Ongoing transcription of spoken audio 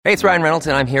Hey, it's Ryan Reynolds,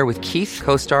 and I'm here with Keith,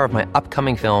 co-star of my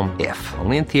upcoming film, If,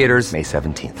 only in theaters May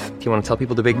 17th. Do you want to tell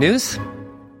people the big news?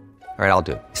 All right, I'll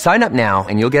do it. Sign up now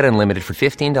and you'll get unlimited for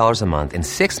 $15 a month and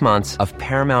 6 months of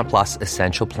Paramount Plus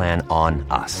Essential Plan on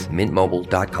us.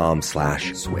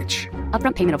 MintMobile.com/switch.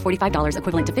 Upfront payment of $45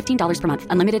 equivalent to $15 per month.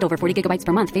 Unlimited over 40 gigabytes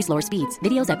per month. Face lower speeds.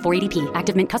 Videos at 480p.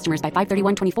 Active Mint customers by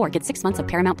 531.24 get 6 months of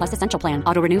Paramount Plus Essential Plan.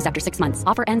 Auto renews after 6 months.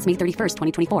 Offer ends May 31st,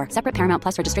 2024. Separate Paramount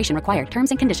Plus registration required. Terms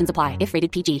and conditions apply if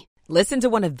rated PG. Listen to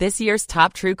one of this year's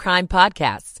top true crime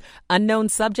podcasts. Unknown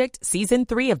Subject, Season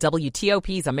 3 of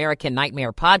WTOP's American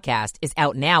Nightmare podcast is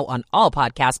out now on all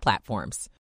podcast platforms.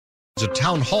 A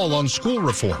town hall on school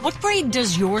reform. What grade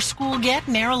does your school get?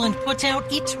 Maryland puts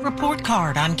out its report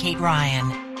card on Kate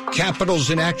Ryan. Capitals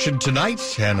in action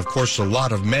tonight, and of course a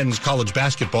lot of men's college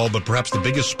basketball, but perhaps the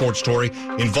biggest sports story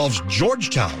involves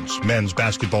Georgetown's men's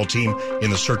basketball team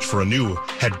in the search for a new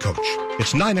head coach.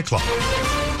 It's 9 o'clock.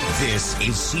 This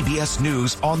is CBS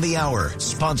News on the Hour,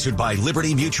 sponsored by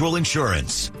Liberty Mutual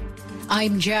Insurance.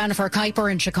 I'm Jennifer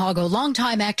Kuiper in Chicago.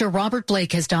 Longtime actor Robert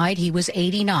Blake has died. He was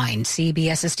 89.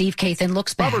 CBS's Steve Kathan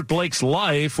looks back. Robert Blake's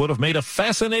life would have made a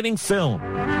fascinating film.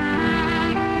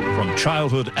 From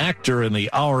childhood actor in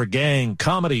the Our Gang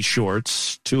comedy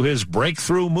shorts to his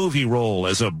breakthrough movie role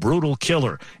as a brutal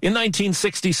killer in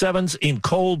 1967's In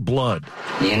Cold Blood.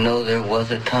 You know, there was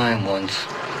a time once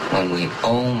when we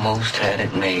almost had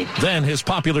it made. Then his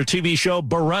popular TV show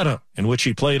Baretta, in which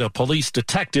he played a police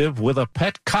detective with a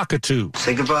pet cockatoo.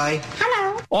 Say goodbye.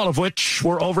 Hello. All of which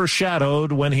were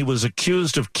overshadowed when he was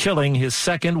accused of killing his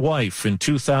second wife in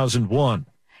 2001.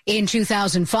 In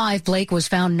 2005, Blake was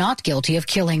found not guilty of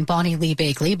killing Bonnie Lee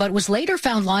Bakley, but was later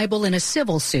found liable in a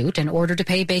civil suit in order to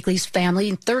pay Bakley's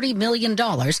family $30 million,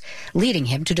 leading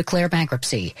him to declare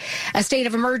bankruptcy. A state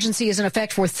of emergency is in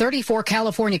effect for 34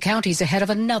 California counties ahead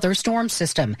of another storm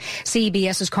system.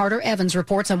 CBS's Carter Evans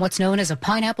reports on what's known as a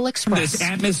Pineapple Express. This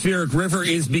atmospheric river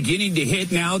is beginning to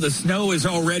hit now. The snow is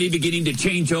already beginning to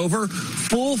change over.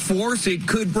 Full force, it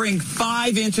could bring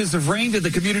 5 inches of rain to the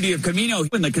community of Camino.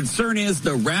 And the concern is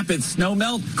the rapid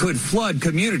snowmelt could flood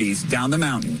communities down the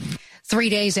mountain. 3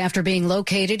 days after being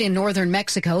located in northern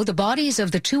Mexico, the bodies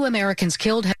of the 2 Americans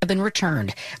killed have been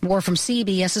returned. More from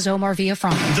CBS's Omar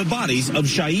Villafranca. The bodies of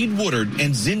Shaeed Woodard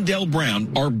and Zindell Brown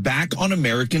are back on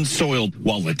American soil,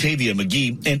 while Latavia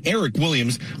McGee and Eric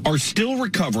Williams are still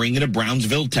recovering in a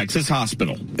Brownsville, Texas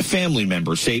hospital. Family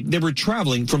members say they were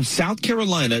traveling from South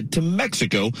Carolina to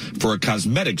Mexico for a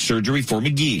cosmetic surgery for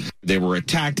McGee. They were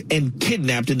attacked and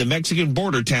kidnapped in the Mexican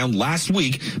border town last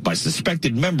week by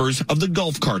suspected members of the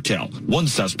Gulf Cartel. One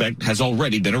suspect has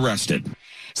already been arrested.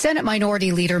 Senate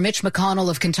Minority Leader Mitch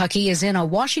McConnell of Kentucky is in a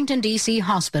Washington, D.C.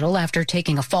 hospital after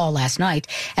taking a fall last night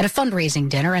at a fundraising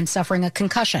dinner and suffering a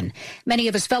concussion. Many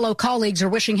of his fellow colleagues are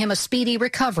wishing him a speedy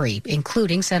recovery,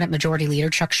 including Senate Majority Leader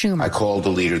Chuck Schumer. I called the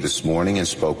leader this morning and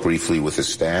spoke briefly with the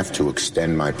staff to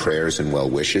extend my prayers and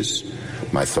well wishes.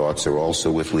 My thoughts are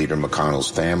also with Leader McConnell's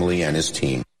family and his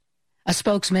team. A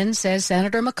spokesman says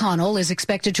Senator McConnell is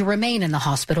expected to remain in the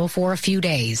hospital for a few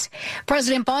days.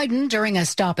 President Biden, during a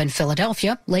stop in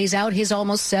Philadelphia, lays out his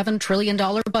almost $7 trillion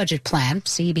budget plan.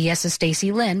 CBS's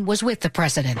Stacey Lynn was with the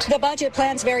president. The budget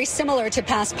plan's very similar to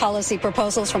past policy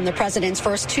proposals from the president's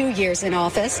first 2 years in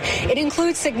office. It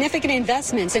includes significant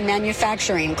investments in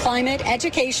manufacturing, climate,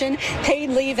 education,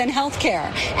 paid leave, and health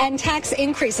care, and tax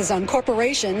increases on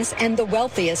corporations and the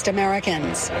wealthiest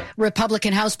Americans.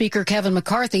 Republican House Speaker Kevin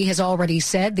McCarthy has already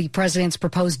said the president's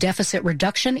proposed deficit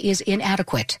reduction is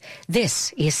inadequate.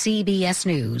 This is CBS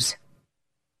News.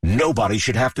 Nobody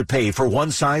should have to pay for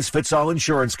one-size-fits-all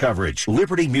insurance coverage.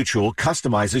 Liberty Mutual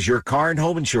customizes your car and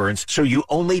home insurance so you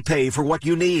only pay for what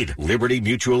you need. Liberty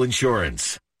Mutual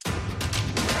Insurance.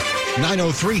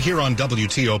 9:03 here on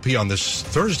WTOP on this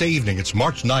Thursday evening. It's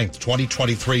March 9th,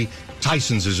 2023.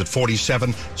 Tyson's is at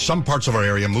 47. Some parts of our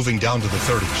area moving down to the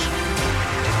 30s.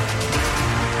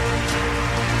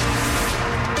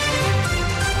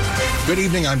 Good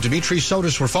evening, I'm Dimitri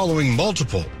Sotis. We're following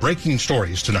multiple breaking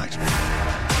stories tonight.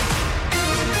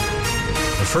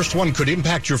 The first one could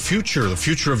impact your future, the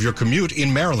future of your commute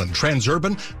in Maryland.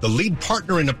 Transurban, the lead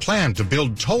partner in a plan to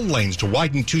build toll lanes to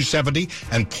widen 270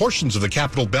 and portions of the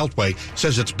Capitol Beltway,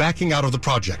 says it's backing out of the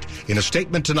project. In a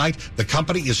statement tonight, the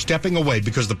company is stepping away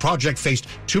because the project faced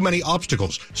too many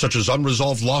obstacles, such as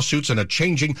unresolved lawsuits and a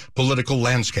changing political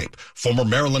landscape. Former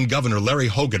Maryland Governor Larry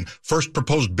Hogan first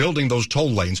proposed building those toll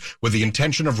lanes with the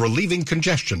intention of relieving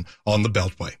congestion on the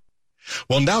Beltway.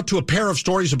 Well, now to a pair of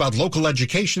stories about local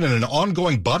education and an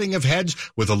ongoing butting of heads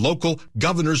with a local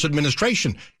governor's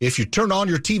administration. If you turn on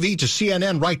your TV to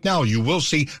CNN right now, you will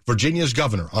see Virginia's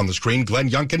governor on the screen. Glenn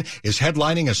Youngkin is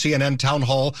headlining a CNN town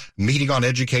hall meeting on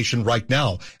education right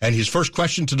now. And his first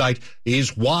question tonight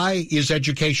is, why is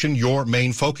education your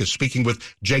main focus? Speaking with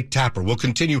Jake Tapper. We'll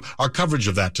continue our coverage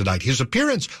of that tonight. His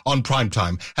appearance on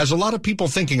Primetime has a lot of people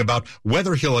thinking about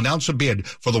whether he'll announce a bid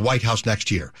for the White House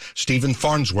next year. Stephen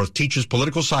Farnsworth teaches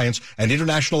political science and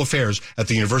international affairs at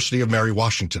the University of Mary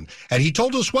Washington. And he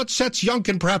told us what sets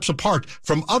Youngkin perhaps apart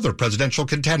from other presidential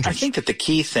contenders. I think that the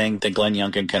key thing that Glenn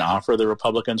Youngkin can offer the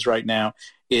Republicans right now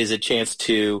is a chance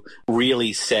to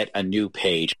really set a new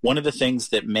page. One of the things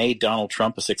that made Donald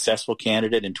Trump a successful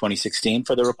candidate in 2016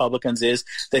 for the Republicans is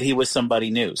that he was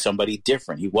somebody new, somebody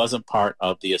different. He wasn't part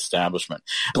of the establishment.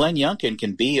 Glenn Youngkin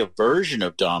can be a version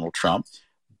of Donald Trump,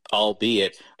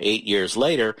 albeit 8 years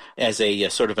later, as a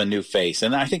sort of a new face.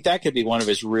 And I think that could be one of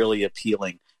his really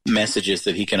appealing messages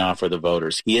that he can offer the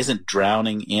voters. He isn't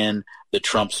drowning in the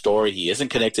Trump story. He isn't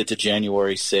connected to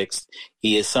January 6th.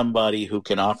 He is somebody who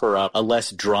can offer up a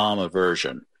less drama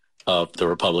version of the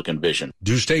Republican vision.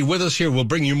 Do stay with us here. We'll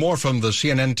bring you more from the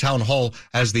CNN town hall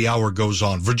as the hour goes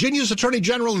on. Virginia's Attorney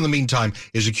General, in the meantime,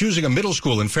 is accusing a middle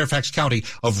school in Fairfax County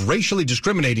of racially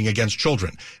discriminating against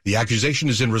children. The accusation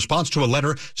is in response to a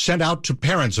letter sent out to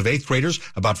parents of 8th graders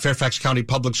about Fairfax County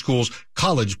Public Schools'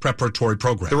 college preparatory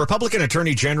program. The Republican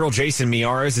Attorney General, Jason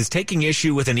Miyares, is taking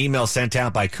issue with an email sent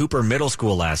out by Cooper Middle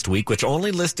School last week, which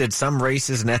only listed some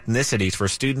races and ethnicities for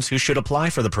students who should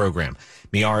apply for the program.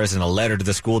 Miyares, in a letter to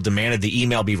the school, demanded the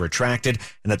email be retracted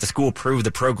and that the school prove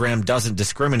the program doesn't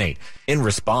discriminate. In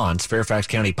response, Fairfax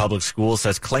County Public Schools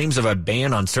says claims of a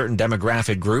ban on certain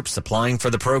demographic groups applying for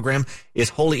the program is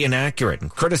wholly inaccurate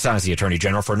and criticized the Attorney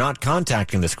General for not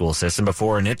contacting the school system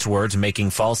before, in its words, making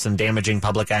false and damaging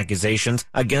public accusations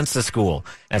against the school.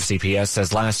 FCPS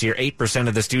says last year 8%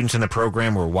 of the students in the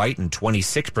program were white and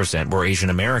 26% were Asian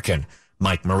American.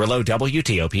 Mike Murillo,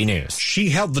 WTOP News. She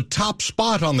held the top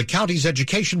spot on the county's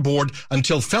education board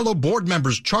until fellow board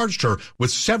members charged her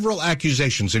with several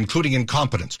accusations, including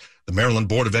incompetence. The Maryland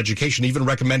Board of Education even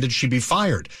recommended she be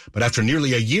fired. But after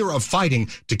nearly a year of fighting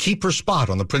to keep her spot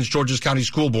on the Prince George's County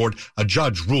School Board, a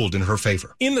judge ruled in her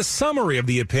favor. In the summary of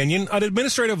the opinion, an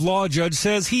administrative law judge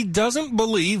says he doesn't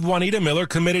believe Juanita Miller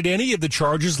committed any of the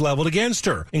charges leveled against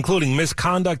her, including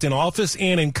misconduct in office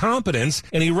and incompetence,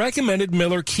 and he recommended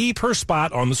Miller keep her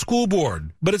spot on the school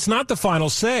board. But it's not the final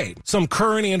say. Some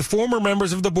current and former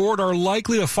members of the board are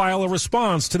likely to file a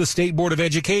response to the State Board of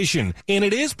Education, and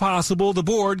it is possible the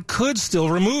board could still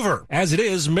remove her. As it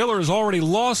is, Miller has already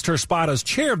lost her spot as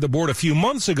chair of the board a few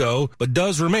months ago, but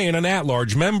does remain an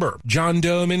at-large member. John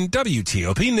Doman,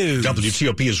 WTOP News.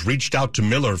 WTOP has reached out to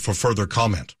Miller for further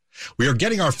comment. We are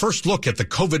getting our first look at the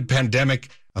COVID pandemic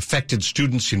affected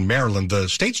students in Maryland. The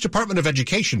state's Department of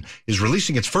Education is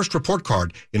releasing its first report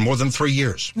card in more than 3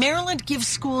 years. Maryland gives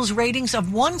schools ratings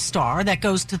of 1 star, that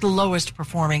goes to the lowest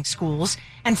performing schools,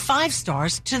 and 5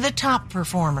 stars to the top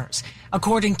performers.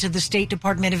 According to the State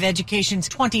Department of Education's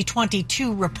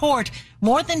 2022 report,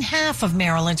 more than half of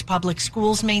Maryland's public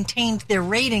schools maintained their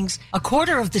ratings. A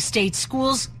quarter of the state's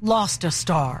schools lost a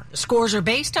star. The scores are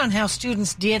based on how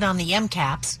students did on the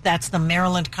MCAPS, that's the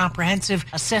Maryland Comprehensive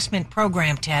Assessment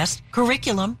Program test,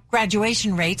 curriculum,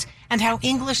 graduation rates, and how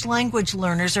English language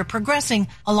learners are progressing,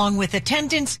 along with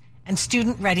attendance and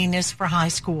student readiness for high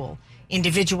school.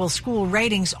 Individual school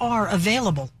ratings are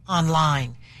available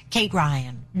online. Kate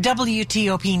Ryan,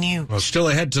 WTOP News. Well, still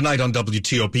ahead tonight on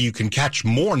WTOP, you can catch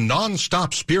more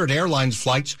non-stop Spirit Airlines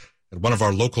flights at one of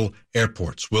our local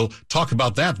airports. We'll talk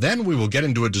about that. Then we will get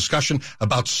into a discussion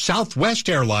about Southwest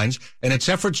Airlines and its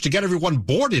efforts to get everyone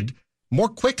boarded more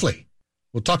quickly.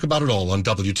 We'll talk about it all on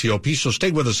WTOP, so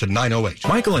stay with us at 9:08.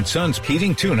 Michael and Son's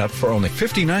heating tune-up for only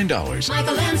 $59.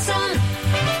 Michael and Son.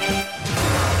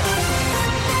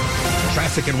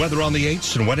 Traffic and weather on the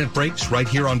 8s and when it breaks right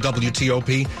here on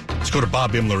WTOP. Let's go to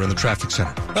Bob Imler in the traffic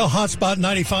center. Well, hotspot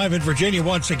 95 in Virginia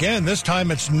once again. This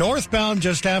time it's northbound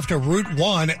just after Route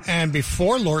 1 and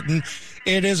before Lorton.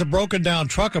 It is a broken down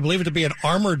truck. I believe it to be an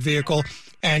armored vehicle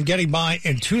and getting by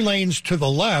in 2 lanes to the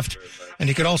left. And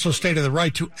you can also stay to the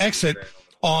right to exit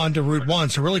onto Route 1.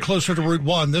 So really closer to Route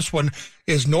 1. This one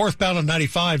is northbound on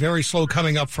 95, very slow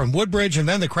coming up from Woodbridge. And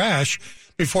then the crash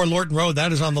before Lorton Road,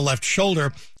 that is on the left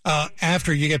shoulder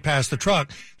after you get past the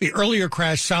truck. The earlier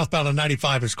crash southbound on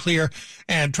 95 is clear,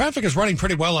 and traffic is running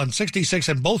pretty well on 66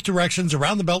 in both directions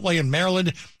around the Beltway in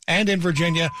Maryland and in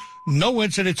Virginia. No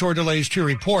incidents or delays to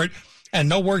report, and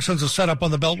no work zones are set up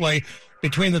on the Beltway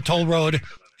between the toll road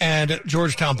and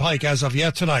Georgetown Pike as of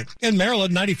yet tonight. In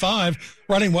Maryland, 95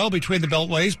 running well between the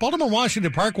beltways.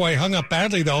 Baltimore-Washington Parkway hung up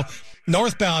badly, though.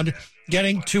 Northbound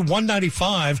getting to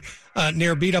 195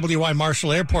 near BWI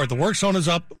Marshall Airport. The work zone is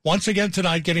up once again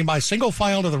tonight, getting by single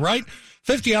file to the right.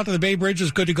 50 out to the Bay Bridge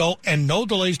is good to go, and no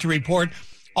delays to report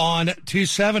on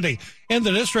 270. In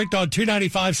the district on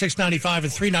 295, 695,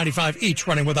 and 395, each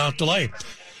running without delay.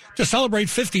 To celebrate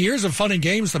 50 years of fun and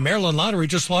games, the Maryland Lottery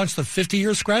just launched the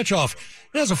 50-year scratch-off.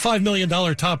 It has a $5 million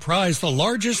top prize, the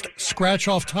largest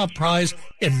scratch-off top prize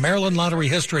in Maryland Lottery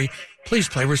history. Please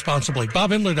play responsibly.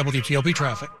 Bob Imler, WTOP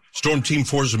Traffic. Storm Team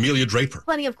 4's Amelia Draper.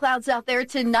 Plenty of clouds out there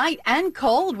tonight and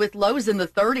cold with lows in the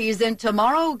 30s. And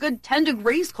tomorrow, a good 10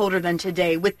 degrees colder than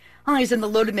today with highs in the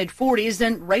low to mid 40s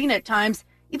and rain at times.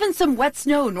 Even some wet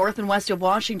snow north and west of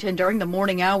Washington during the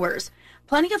morning hours.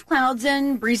 Plenty of clouds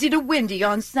and breezy to windy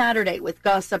on Saturday with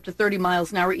gusts up to 30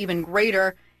 miles an hour, even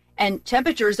greater. And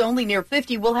temperatures only near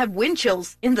 50 will have wind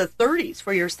chills in the 30s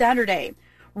for your Saturday.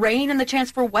 Rain and the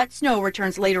chance for wet snow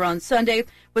returns later on Sunday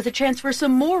with a chance for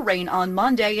some more rain on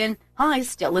Monday and highs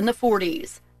still in the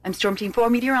 40s. I'm Storm Team 4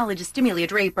 meteorologist Amelia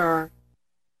Draper.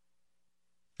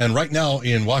 And right now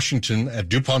in Washington at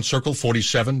DuPont Circle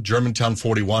 47, Germantown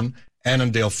 41,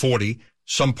 Annandale 40.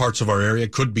 Some parts of our area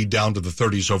could be down to the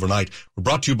 30s overnight. We're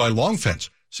brought to you by Long Fence.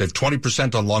 Save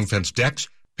 20% on Long Fence decks,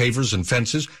 pavers, and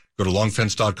fences. Go to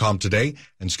longfence.com today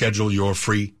and schedule your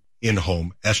free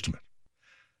in-home estimate.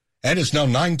 And it's now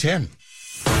 9:10.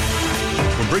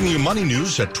 We're bringing you money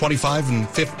news at 25 and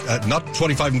 50, not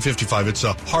 25 and 55. It's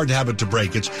a hard habit to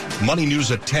break. It's money news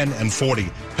at 10 and 40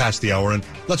 past the hour. And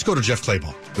let's go to Jeff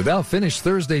Claiborne. The Dow finished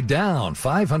Thursday down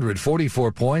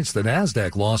 544 points. The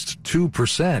Nasdaq lost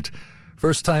 2%.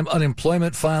 First-time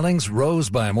unemployment filings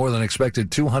rose by more than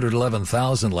expected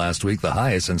 211,000 last week, the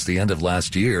highest since the end of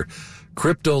last year.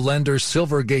 Crypto lender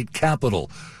Silvergate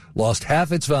Capital lost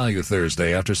half its value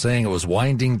Thursday after saying it was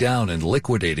winding down and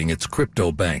liquidating its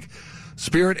crypto bank.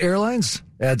 Spirit Airlines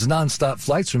adds nonstop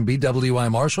flights from BWI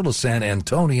Marshall to San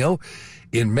Antonio.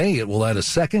 In May, it will add a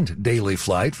second daily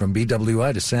flight from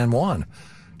BWI to San Juan.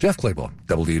 Jeff Claiborne,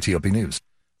 WTOP News.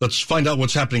 Let's find out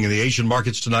what's happening in the Asian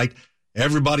markets tonight.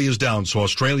 Everybody is down. So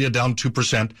Australia down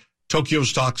 2%. Tokyo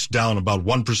stocks down about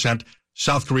 1%.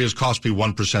 South Korea's Kospi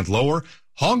 1% lower.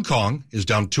 Hong Kong is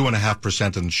down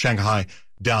 2.5%, and Shanghai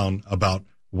down about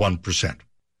 1%.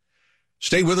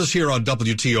 Stay with us here on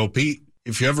WTOP.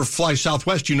 If you ever fly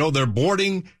Southwest, you know their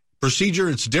boarding procedure.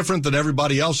 It's different than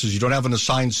everybody else's. You don't have an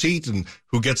assigned seat, and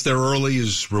who gets there early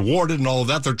is rewarded and all of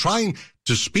that. They're trying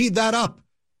to speed that up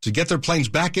to get their planes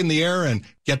back in the air and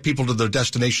get people to their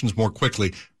destinations more quickly.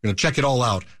 We're going to check it all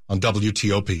out on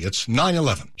WTOP. It's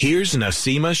 9/11. Here's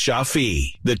Naseema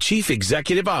Shafi, the Chief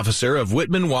Executive Officer of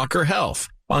Whitman Walker Health,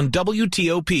 on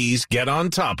WTOP's Get on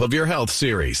Top of Your Health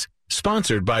series.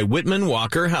 Sponsored by Whitman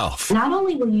Walker Health. Not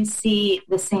only will you see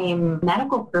the same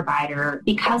medical provider,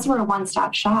 because we're a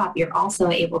one-stop shop, you're also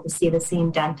able to see the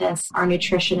same dentist, our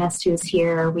nutritionist who's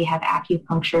here, we have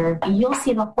acupuncture. You'll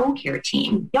see the whole care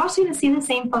team. You also get to see the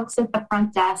same folks at the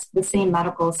front desk, the same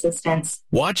medical assistants.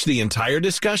 Watch the entire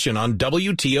discussion on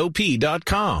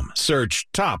WTOP.com. Search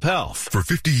Top Health. For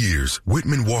 50 years,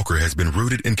 Whitman Walker has been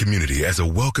rooted in community as a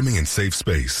welcoming and safe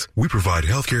space. We provide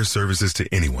healthcare services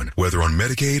to anyone, whether on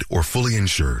Medicaid or fully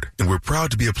insured. And we're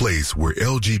proud to be a place where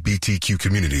LGBTQ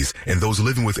communities and those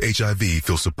living with HIV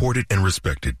feel supported and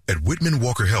respected. At Whitman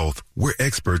Walker Health, we're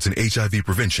experts in HIV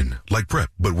prevention, like PrEP,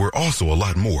 but we're also a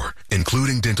lot more,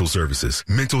 including dental services,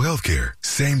 mental health care,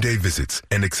 same-day visits,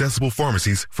 and accessible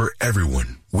pharmacies for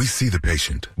everyone. We see the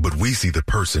patient, but we see the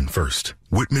person first.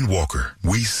 Whitman Walker,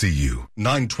 we see you.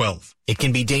 9/12. It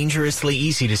can be dangerously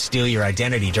easy to steal your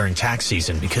identity during tax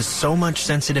season because so much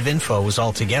sensitive info is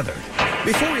all together.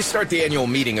 Before we start the annual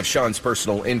meeting of Sean's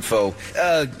personal info,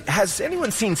 has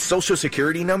anyone seen Social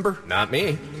Security number? Not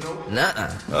me.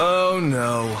 Nuh-uh. Oh,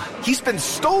 no. He's been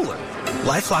stolen.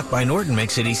 LifeLock by Norton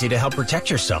makes it easy to help protect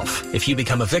yourself. If you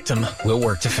become a victim, we'll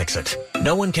work to fix it.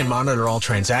 No one can monitor all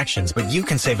transactions, but you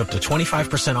can save up to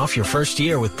 25% off your first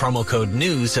year with promo code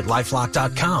NEWS at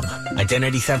LifeLock.com.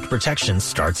 Identity theft protection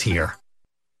starts here.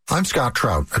 I'm Scott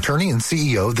Trout, attorney and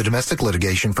CEO of the domestic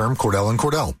litigation firm Cordell &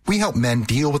 Cordell. We help men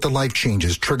deal with the life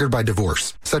changes triggered by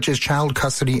divorce, such as child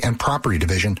custody and property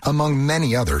division, among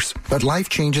many others. But life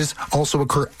changes also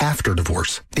occur after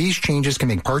divorce. These changes can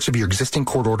make parts of your existing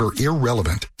court order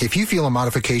irrelevant. If you feel a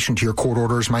modification to your court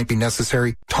orders might be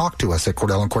necessary, talk to us at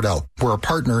Cordell & Cordell. We're a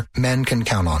partner men can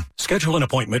count on. Schedule an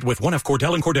appointment with one of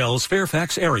Cordell & Cordell's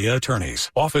Fairfax area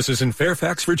attorneys. Offices in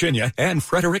Fairfax, Virginia and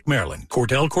Frederick, Maryland.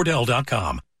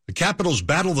 CordellCordell.com. The Capitals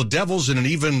battle the Devils in an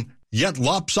even yet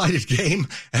lopsided game,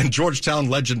 and Georgetown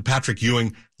legend Patrick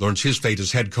Ewing learns his fate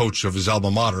as head coach of his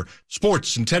alma mater.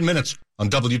 Sports in 10 minutes on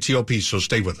WTOP, so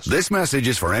stay with us. This message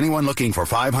is for anyone looking for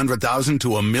 $500,000 to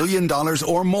 $1 million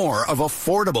or more of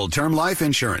affordable term life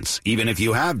insurance, even if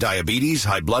you have diabetes,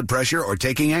 high blood pressure, or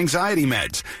taking anxiety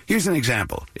meds. Here's an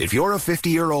example. If you're a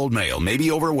 50-year-old male, maybe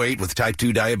overweight with type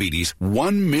 2 diabetes,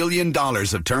 $1 million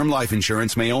of term life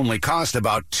insurance may only cost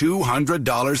about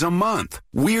 $200 a month.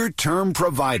 We're Term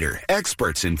Provider,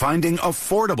 experts in finding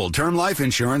affordable term life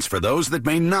insurance for those that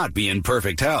may not be in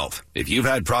perfect health. If you've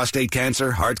had prostate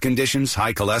cancer, heart conditions,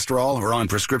 high cholesterol, or on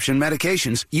prescription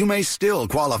medications, you may still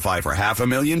qualify for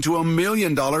 $500,000 to $1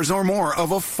 million or more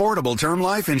of affordable term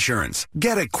life insurance.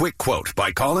 Get a quick quote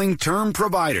by calling Term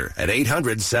Provider at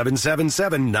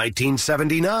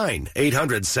 800-777-1979.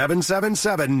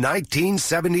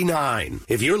 800-777-1979.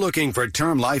 If you're looking for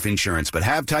term life insurance but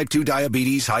have type 2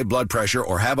 diabetes, high blood pressure,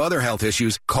 or have other health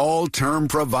issues, call Term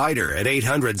Provider at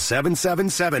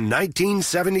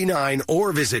 800-777-1979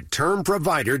 or visit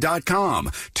termprovider.com.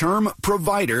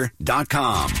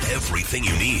 Termprovider.com. Everything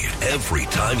you need, every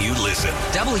time you listen.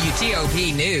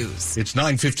 WTOP News. It's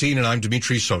 9:15 and I'm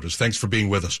Dimitri Sotis. Thanks for being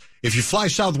with us. If you fly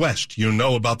Southwest, you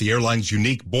know about the airline's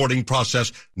unique boarding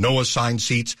process, no assigned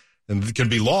seats. And it can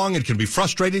be long, it can be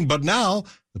frustrating, but now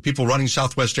the people running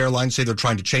Southwest Airlines say they're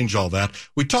trying to change all that.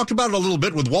 We talked about it a little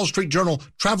bit with Wall Street Journal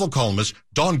travel columnist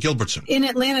Dawn Gilbertson. In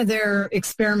Atlanta, they're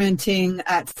experimenting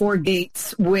at 4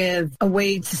 gates with a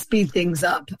way to speed things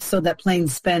up so that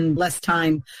planes spend less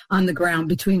time on the ground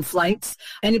between flights.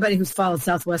 Anybody who's followed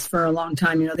Southwest for a long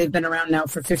time, they've been around now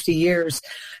for 50 years.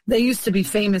 They used to be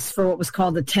famous for what was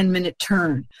called the 10-minute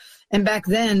turn. And back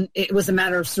then, it was a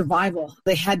matter of survival.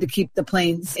 They had to keep the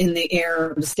planes in the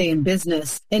air to stay in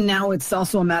business. And now it's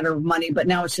also a matter of money, but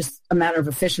now it's just a matter of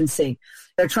efficiency.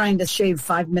 They're trying to shave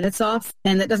 5 minutes off,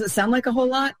 and that doesn't sound like a whole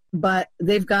lot, but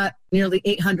they've got nearly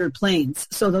 800 planes,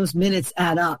 so those minutes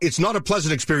add up. It's not a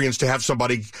pleasant experience to have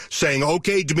somebody saying,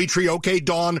 okay, Dimitri, okay,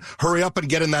 Dawn, hurry up and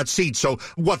get in that seat. So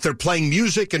what, they're playing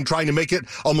music and trying to make it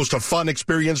almost a fun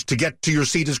experience to get to your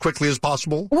seat as quickly as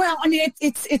possible? Well,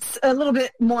 it's a little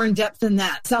bit more in depth than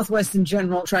that. Southwest in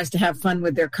general tries to have fun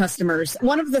with their customers.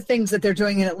 One of the things that they're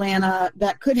doing in Atlanta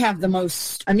that could have the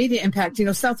most immediate impact,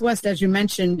 Southwest, as you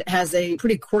mentioned, has a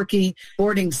pretty quirky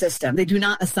boarding system. They do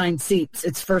not assign seats.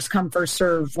 It's first come, first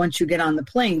serve once you get on the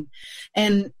plane.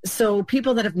 And so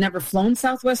people that have never flown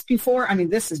Southwest before,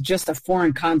 this is just a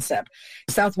foreign concept.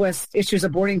 Southwest issues a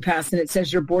boarding pass and it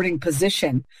says your boarding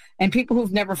position. And people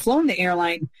who've never flown the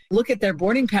airline look at their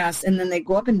boarding pass and then they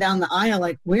go up and down the aisle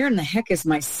like, where in the heck is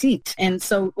my seat? And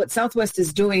so what Southwest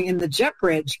is doing in the jet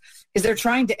bridge is they're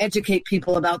trying to educate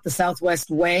people about the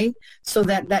Southwest way so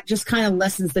that just kind of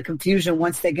lessens the confusion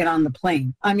once they get on the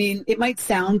plane. It might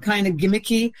sound kind of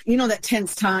gimmicky. That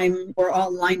tense time we're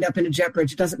all lined up in a jet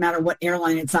bridge. It doesn't matter what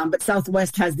airline it's on, but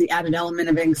Southwest has the added element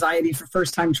of anxiety for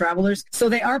first-time travelers. So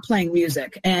they are playing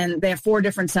music, and they have 4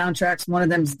 different soundtracks. One of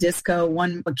them's disco,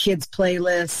 one a kids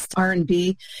playlist,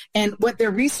 R&B. And what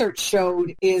their research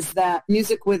showed is that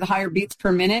music with higher beats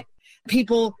per minute,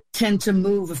 people tend to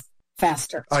move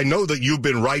faster. I know that you've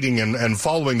been writing and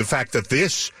following the fact that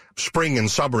this spring and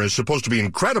summer is supposed to be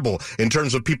incredible in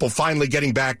terms of people finally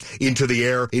getting back into the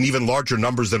air in even larger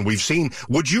numbers than we've seen.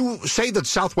 Would you say that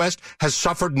Southwest has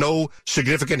suffered no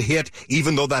significant hit,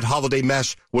 even though that holiday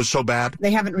mess was so bad?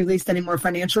 They haven't released any more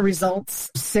financial results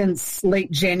since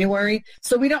late January,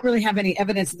 so we don't really have any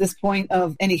evidence at this point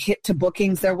of any hit to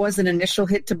bookings. There was an initial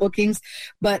hit to bookings,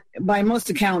 but by most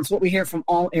accounts, what we hear from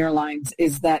all airlines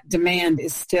is that demand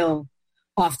is still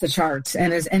off the charts.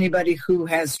 And as anybody who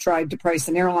has tried to price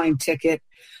an airline ticket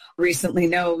recently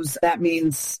knows, that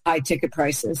means high ticket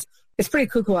prices. It's pretty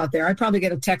cuckoo out there. I probably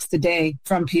get a text a day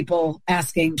from people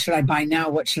asking, should I buy now?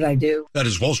 What should I do? That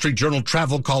is Wall Street Journal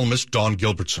travel columnist Dawn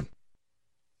Gilbertson.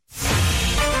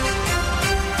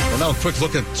 Well, now a quick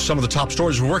look at some of the top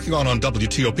stories we're working on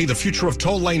WTOP. The future of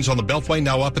toll lanes on the Beltway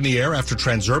now up in the air after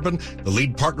Transurban, the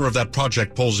lead partner of that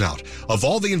project, pulls out. Of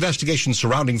all the investigations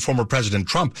surrounding former President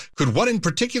Trump, could one in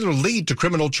particular lead to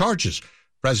criminal charges?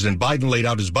 President Biden laid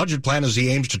out his budget plan as he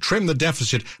aims to trim the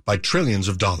deficit by trillions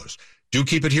of dollars. Do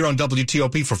keep it here on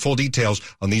WTOP for full details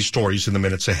on these stories in the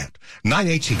minutes ahead.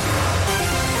 9:18.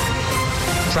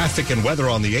 Traffic and weather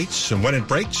on the 8s and when it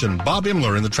breaks, and Bob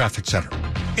Imler in the traffic center.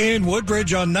 In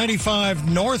Woodbridge on 95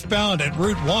 northbound at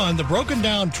Route 1, the broken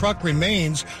down truck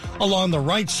remains along the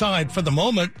right side for the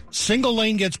moment. Single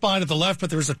lane gets by to the left, but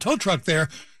there's a tow truck there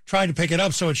trying to pick it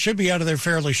up, so it should be out of there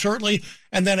fairly shortly.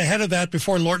 And then ahead of that,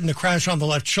 before Lorton, the crash on the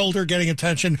left shoulder getting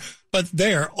attention, but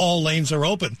there, all lanes are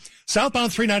open.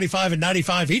 Southbound 395 and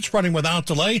 95, each running without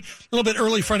delay. A little bit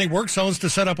early for any work zones to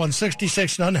set up on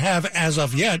 66. None have as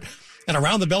of yet. And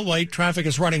around the Beltway, traffic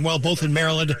is running well both in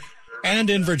Maryland and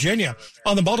in Virginia.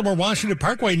 On the Baltimore-Washington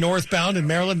Parkway northbound in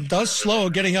Maryland, does slow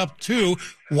getting up to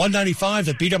 195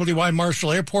 at BWI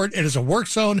Marshall Airport. It is a work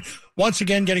zone. Once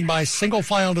again, getting by single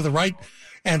file to the right,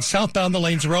 and southbound the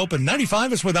lanes are open.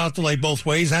 95 is without delay both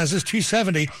ways, as is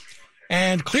 270.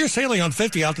 And clear sailing on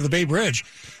 50 out to the Bay Bridge.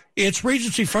 It's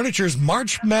Regency Furniture's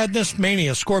March Madness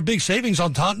Mania. Score big savings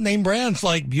on top name brands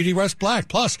like Beauty Rest Black,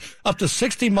 plus up to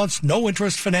 60 months no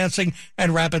interest financing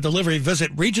and rapid delivery.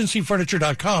 Visit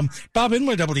RegencyFurniture.com. Bob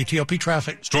Inler, WTOP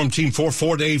Traffic. Storm Team 4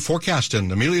 4-day forecast and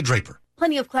Amelia Draper.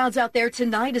 Plenty of clouds out there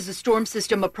tonight as the storm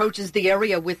system approaches the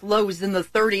area with lows in the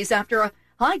 30s after a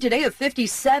high today of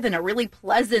 57. A really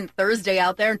pleasant Thursday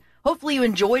out there. And hopefully you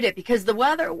enjoyed it because the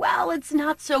weather, well, it's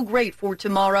not so great for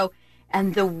tomorrow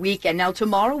and the weekend. Now,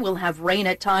 tomorrow we'll have rain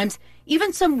at times,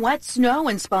 even some wet snow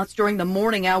in spots during the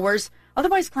morning hours.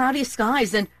 Otherwise, cloudy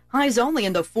skies and highs only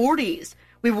in the 40s.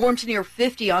 We warmed to near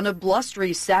 50 on a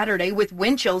blustery Saturday with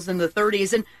wind chills in the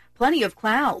 30s and plenty of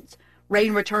clouds.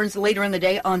 Rain returns later in the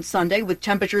day on Sunday with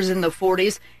temperatures in the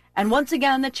 40s. And once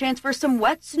again, the chance for some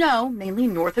wet snow, mainly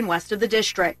north and west of the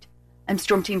district. I'm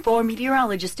Storm Team 4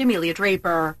 meteorologist Amelia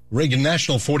Draper. Reagan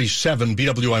National 47,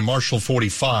 BWI Marshall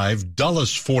 45,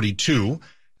 Dulles 42,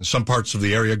 and some parts of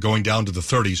the area going down to the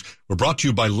 30s. We're brought to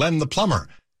you by Len the Plumber.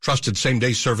 Trusted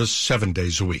same-day service 7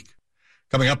 days a week.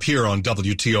 Coming up here on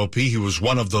WTOP, he was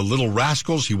one of the Little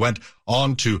Rascals. He went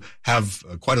on to have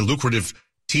quite a lucrative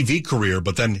TV career,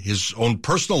 but then his own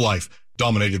personal life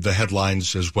dominated the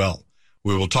headlines as well.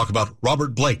 We will talk about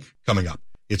Robert Blake coming up.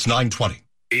 It's 9:20.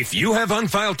 If you have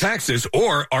unfiled taxes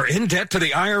or are in debt to the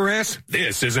IRS,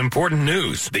 this is important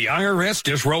news. The IRS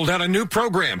just rolled out a new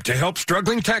program to help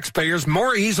struggling taxpayers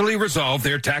more easily resolve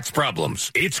their tax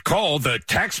problems. It's called the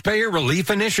Taxpayer Relief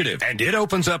Initiative, and it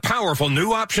opens up powerful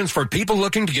new options for people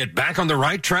looking to get back on the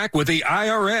right track with the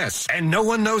IRS. And no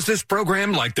one knows this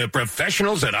program like the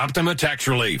professionals at Optima Tax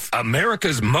Relief,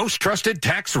 America's most trusted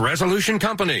tax resolution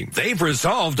company. They've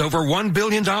resolved over $1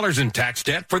 billion in tax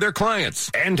debt for their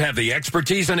clients and have the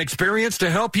expertise and experience to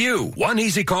help you. One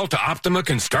easy call to Optima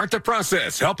can start the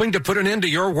process, helping to put an end to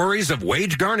your worries of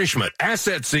wage garnishment,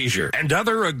 asset seizure, and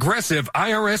other aggressive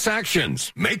IRS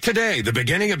actions. Make today the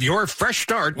beginning of your fresh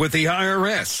start with the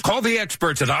IRS. Call the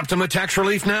experts at Optima Tax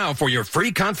Relief now for your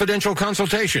free confidential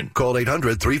consultation. Call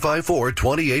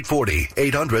 800-354-2840.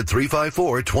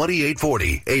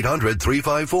 800-354-2840.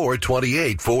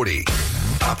 800-354-2840.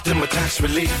 Optima Tax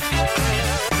Relief.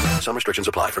 Some restrictions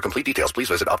apply. For complete details, please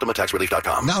visit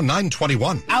OptimaTaxRelief.com. Now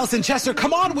 9:21. Allison Chester,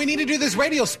 come on. We need to do this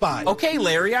radio spot. Okay,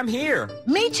 Larry, I'm here.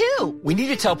 Me too. We need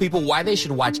to tell people why they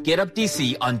should watch Get Up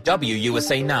DC on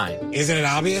WUSA 9. Isn't it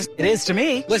obvious? It is to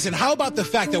me. Listen, how about the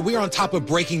fact that we're on top of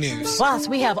breaking news? Plus,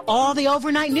 we have all the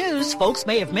overnight news folks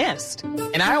may have missed.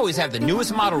 And I always have the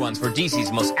newest model runs for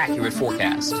DC's most accurate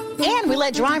forecast. And we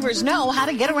let drivers know how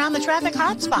to get around the traffic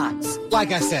hotspots.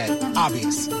 Like I said,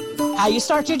 obvious. How you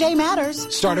start your day matters.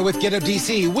 Started with Get Up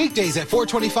DC, weekdays at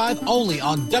 4:25 only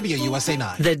on WUSA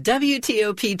 9. The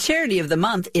WTOP charity of the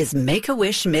month is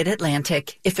Make-A-Wish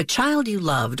Mid-Atlantic. If a child you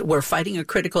loved were fighting a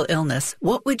critical illness,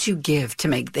 what would you give to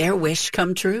make their wish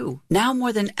come true? Now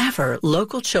more than ever,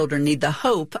 local children need the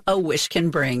hope a wish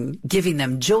can bring, giving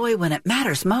them joy when it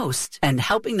matters most and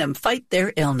helping them fight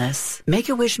their illness.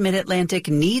 Make-A-Wish Mid-Atlantic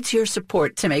needs your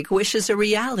support to make wishes a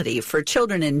reality for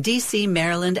children in D.C.,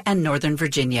 Maryland, and Northern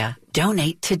Virginia.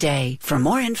 Donate today. For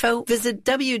more info, visit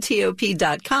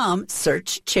WTOP.com,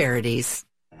 search charities.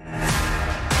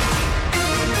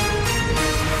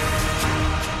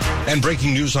 And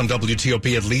breaking news on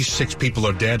WTOP, at least 6 people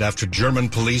are dead after German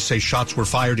police say shots were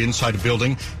fired inside a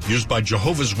building used by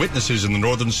Jehovah's Witnesses in the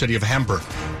northern city of Hamburg.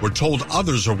 We're told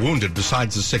others are wounded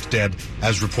besides the 6 dead,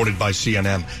 as reported by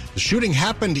CNN. The shooting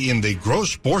happened in the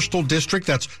Großborstel district,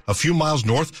 that's a few miles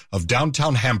north of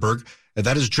downtown Hamburg.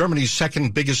 That is Germany's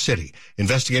second biggest city.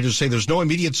 Investigators say there's no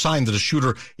immediate sign that a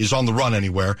shooter is on the run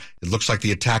anywhere. It looks like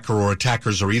the attacker or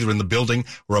attackers are either in the building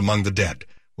or among the dead.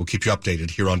 We'll keep you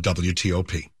updated here on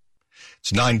WTOP.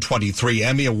 It's 9:23.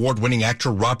 Emmy Award-winning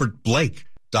actor Robert Blake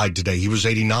died today. He was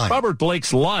 89. Robert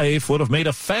Blake's life would have made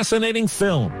a fascinating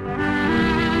film.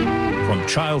 From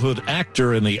childhood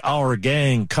actor in the Our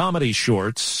Gang comedy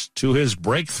shorts to his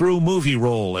breakthrough movie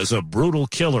role as a brutal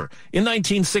killer in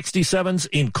 1967's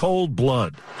In Cold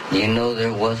Blood. You know,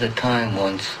 there was a time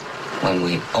once when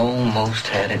we almost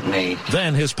had it made.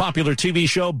 Then his popular TV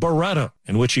show Baretta,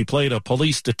 in which he played a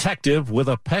police detective with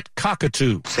a pet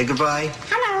cockatoo. Say goodbye.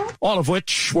 Hello. All of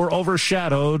which were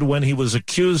overshadowed when he was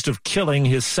accused of killing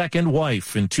his second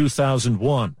wife in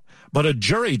 2001. but a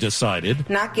jury decided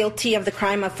not guilty of the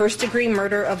crime of first-degree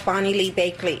murder of Bonnie Lee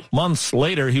Bakley. Months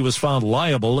later, he was found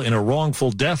liable in a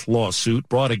wrongful death lawsuit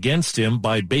brought against him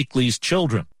by Bakley's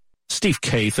children. Steve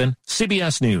Kathan,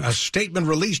 CBS News. A statement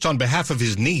released on behalf of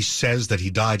his niece says that he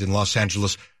died in Los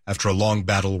Angeles after a long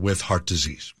battle with heart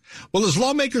disease. Well, as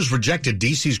lawmakers rejected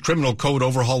D.C.'s criminal code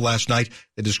overhaul last night,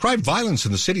 they described violence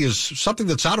in the city as something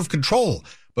that's out of control.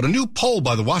 But a new poll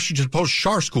by the Washington Post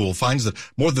Schar School finds that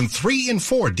more than 3 in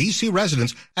 4 D.C.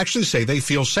 residents actually say they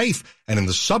feel safe. And in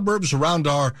the suburbs around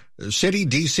our city,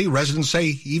 D.C., residents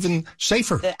say even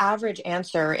safer. The average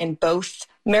answer in both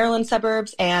Maryland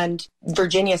suburbs and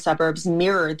Virginia suburbs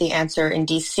mirrored the answer in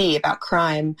D.C. about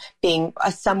crime being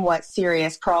a somewhat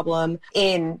serious problem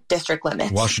in district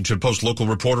limits. Washington Post local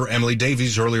reporter Emily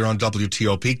Davies earlier on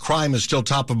WTOP. Crime is still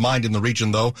top of mind in the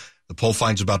region, though. The poll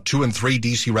finds about 2 in 3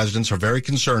 D.C. residents are very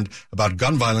concerned about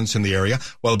gun violence in the area,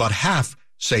 while about half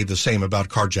say the same about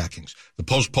carjackings. The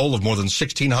Post poll of more than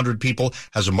 1,600 people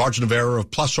has a margin of error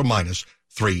of plus or minus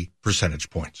 3 percentage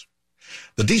points.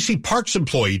 The D.C. Parks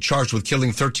employee charged with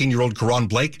killing 13-year-old Karan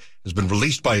Blake has been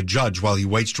released by a judge while he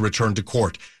waits to return to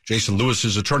court. Jason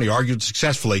Lewis's attorney argued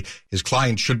successfully his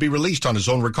client should be released on his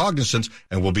own recognizance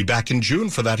and will be back in June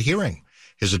for that hearing.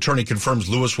 His attorney confirms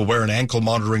Lewis will wear an ankle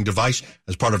monitoring device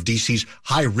as part of D.C.'s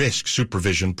high-risk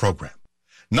supervision program.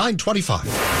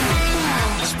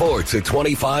 9:25. Sports at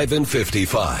 25 and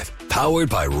 55. Powered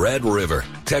by Red River.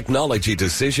 Technology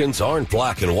decisions aren't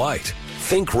black and white.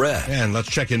 Think red. And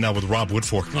let's check in now with Rob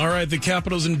Woodfork. All right, the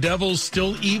Capitals and Devils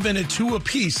still even at 2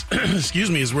 apiece. Excuse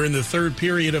me, as we're in the third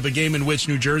period of a game in which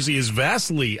New Jersey is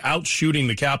vastly outshooting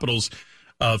the Capitals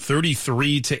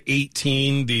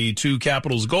 33-18. The 2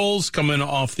 Capitals goals coming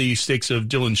off the sticks of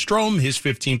Dylan Strome, his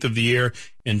 15th of the year,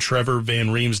 and Trevor Van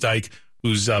Riemsdyk,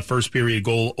 whose first period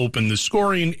goal opened the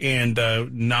scoring and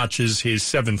notches his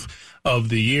 7th of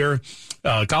the year.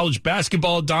 College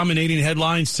basketball dominating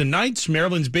headlines tonight.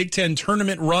 Maryland's Big Ten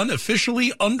tournament run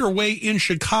officially underway in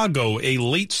Chicago. A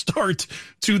late start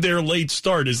to their late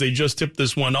start as they just tipped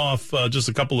this one off just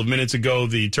a couple of minutes ago.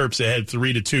 The Terps ahead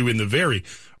 3-2 in the very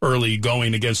early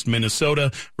going against Minnesota.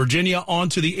 Virginia on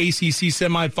to the ACC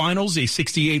semifinals. A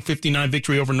 68-59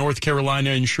 victory over North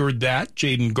Carolina ensured that.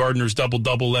 Jaden Gardner's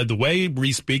double-double led the way.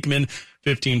 Reese Beekman,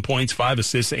 15 points, 5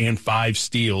 assists, and 5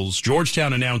 steals.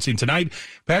 Georgetown announcing tonight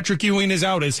Patrick Ewing is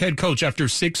out as head coach after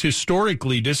 6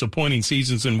 historically disappointing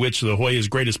seasons in which the Hoyas'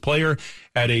 greatest player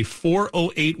had a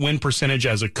 .408 win percentage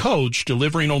as a coach,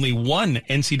 delivering only 1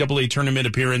 NCAA tournament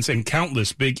appearance and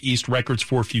countless Big East records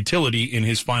for futility in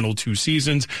his final 2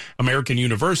 seasons. American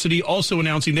University also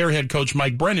announcing their head coach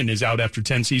Mike Brennan is out after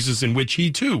 10 seasons in which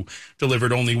he, too,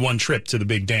 delivered only 1 trip to the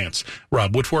big dance.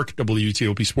 Rob Woodfork,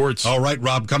 WTOP Sports. All right,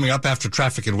 Rob, coming up after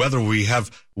traffic and weather, we have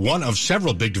one of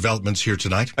several big developments here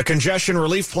tonight. A congestion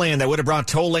relief plan that would have brought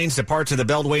toll lanes to parts of the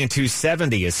Beltway and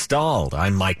 270 is stalled.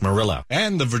 I'm Mike Murillo.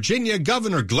 And the Virginia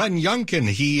Governor, Glenn Youngkin,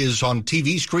 he is on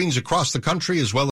TV screens across the country as well